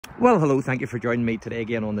Well, hello, thank you for joining me today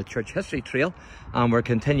again on the Church History Trail. We're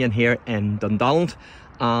continuing here in Dundonald,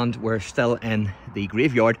 and we're still in the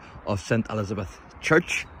graveyard of St Elizabeth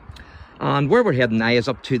Church. And where we're heading now is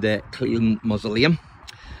up to the Cleland Mausoleum.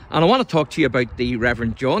 And I want to talk to you about the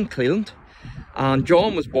Reverend John Cleland. And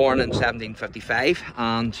John was born in 1755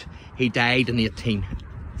 and he died in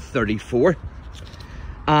 1834.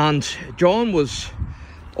 And John was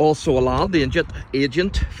also a land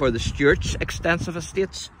agent for the Stuarts' extensive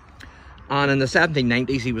estates. And in the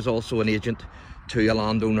 1790s, he was also an agent to a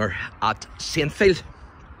landowner at Saintfield.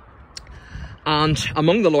 And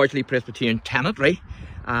among the largely Presbyterian tenantry,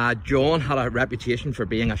 John had a reputation for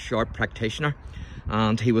being a sharp practitioner,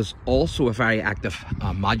 and he was also a very active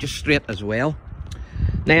magistrate as well.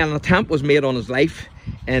 Now, an attempt was made on his life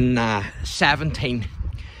in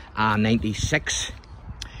 1796.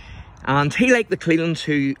 And he, like the Clelands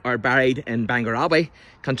who are buried in Bangor Abbey,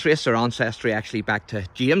 can trace their ancestry actually back to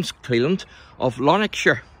James Cleland of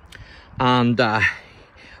Lanarkshire. And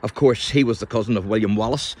of course, he was the cousin of William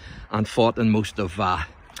Wallace and fought in most of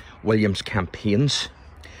William's campaigns.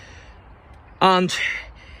 And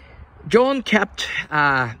John kept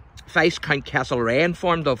Viscount Castlereagh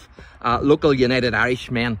informed of local United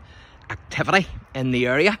Irishmen activity in the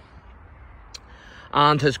area.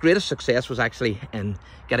 And his greatest success was actually in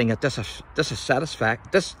getting a disaffected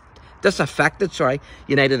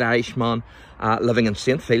United Irishman living in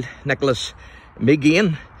Saintfield, Nicholas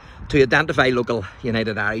McGain, to identify local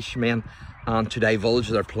United Irishmen and to divulge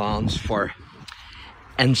their plans for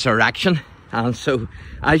insurrection. And so,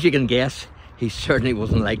 as you can guess, he certainly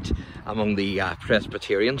wasn't liked among the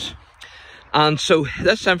Presbyterians. And so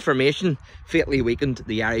this information fatally weakened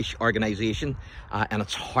the Irish organisation in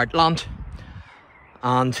its heartland.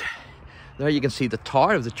 And there you can see the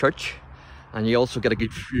tower of the church, and you also get a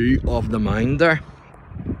good view of the mound there.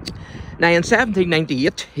 Now, in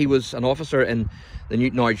 1798, he was an officer in the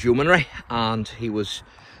Newtownards Yeomanry, and he was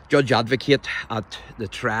judge advocate at the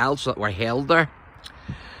trials that were held there.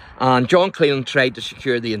 And John Cleland tried to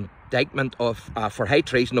secure the indictment of for high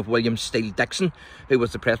treason of William Steele Dixon, who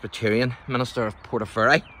was the Presbyterian minister of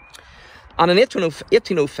Portaferry. And in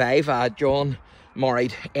 1805, John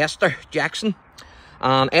married Esther Jackson.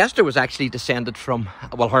 And Esther was actually descended from,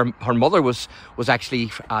 well, her mother was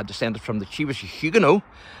actually descended from she was a Huguenot,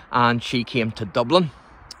 and she came to Dublin.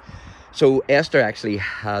 So Esther actually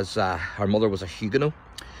has, her mother was a Huguenot.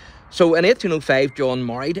 So in 1805, John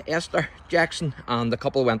married Esther Jackson, and the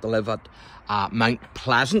couple went to live at Mount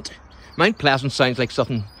Pleasant. Mount Pleasant sounds like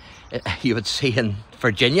something you would see in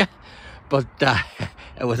Virginia, but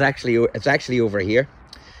it's actually over here.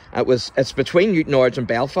 It's between Newtownards and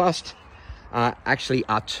Belfast. Actually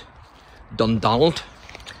at Dundonald.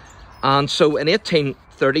 And so in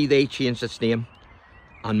 1830 they changed its name,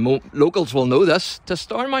 and locals will know this, to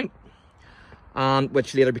Stormont, and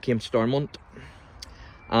which later became Stormont.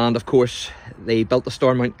 And of course they built the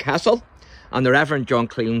Stormont Castle, and the Reverend John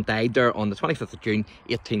Cleland died there on the 25th of June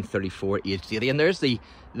 1834, aged 80. And there's the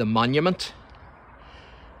monument,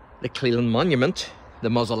 the Cleland Monument, the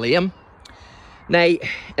Mausoleum. Now,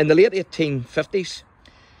 in the late 1850s,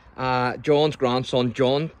 John's grandson,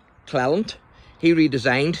 John Cleland, he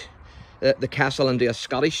redesigned the castle into a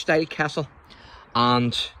Scottish-style castle,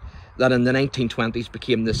 and that in the 1920s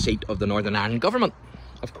became the seat of the Northern Ireland government,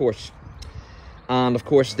 of course. And of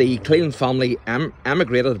course, the Cleland family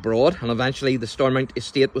emigrated abroad, and eventually the Stormont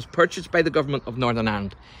estate was purchased by the government of Northern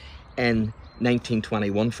Ireland in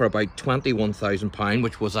 1921 for about £21,000,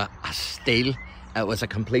 which was a steal. It was a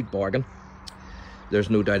complete bargain. There's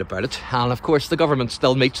no doubt about it. And of course, the government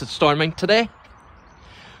still meets at Stormont today.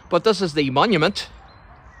 But this is the monument,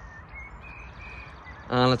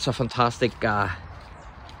 and it's a fantastic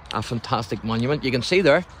monument. You can see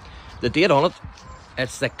there the date on it.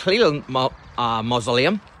 It's the Cleland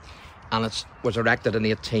Mausoleum, and it was erected in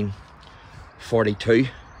 1842.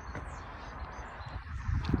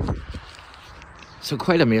 So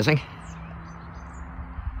quite amazing.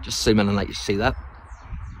 Just zoom in and let you see that.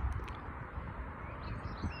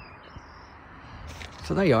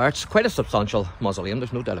 So there you are. It's quite a substantial mausoleum,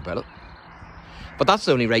 there's no doubt about it. But that's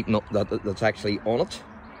the only writing that's actually on it.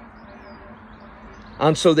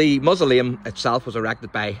 And so the mausoleum itself was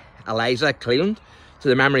erected by Eliza Cleland to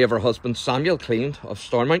the memory of her husband Samuel Cleland of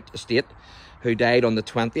Stormont Estate, who died on the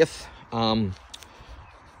 20th of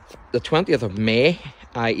May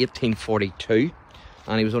 1842,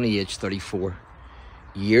 and he was only aged 34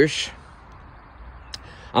 years.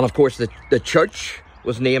 And of course the church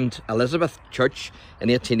was named Elizabeth Church in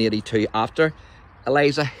 1882 after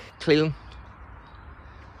Eliza Cleland.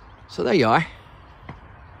 So there you are.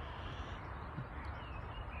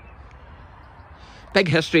 big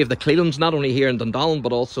history of the Clelands, not only here in Dundonald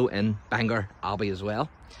but also in Bangor Abbey as well.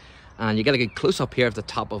 And you get a good close up here of the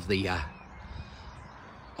top of the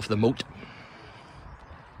moat,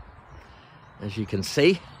 as you can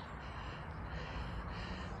see.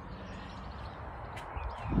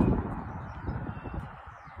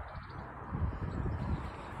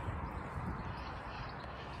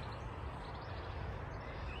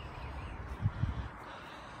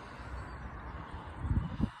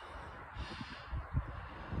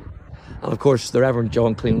 And of course the Reverend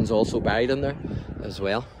John Cleland's also buried in there as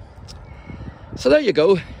well. So there you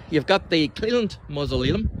go. You've got the Cleland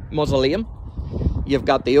Mausoleum. You've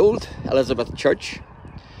got the old Elizabeth Church.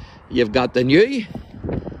 You've got the new,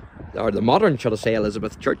 or the modern, should I say,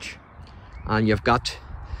 Elizabeth Church. And you've got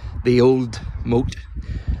the old moat.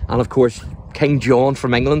 And of course King John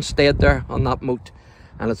from England stayed there on that moat.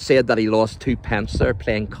 And it's said that he lost 2 pence there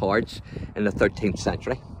playing cards in the 13th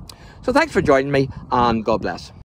century. So thanks for joining me, and God bless.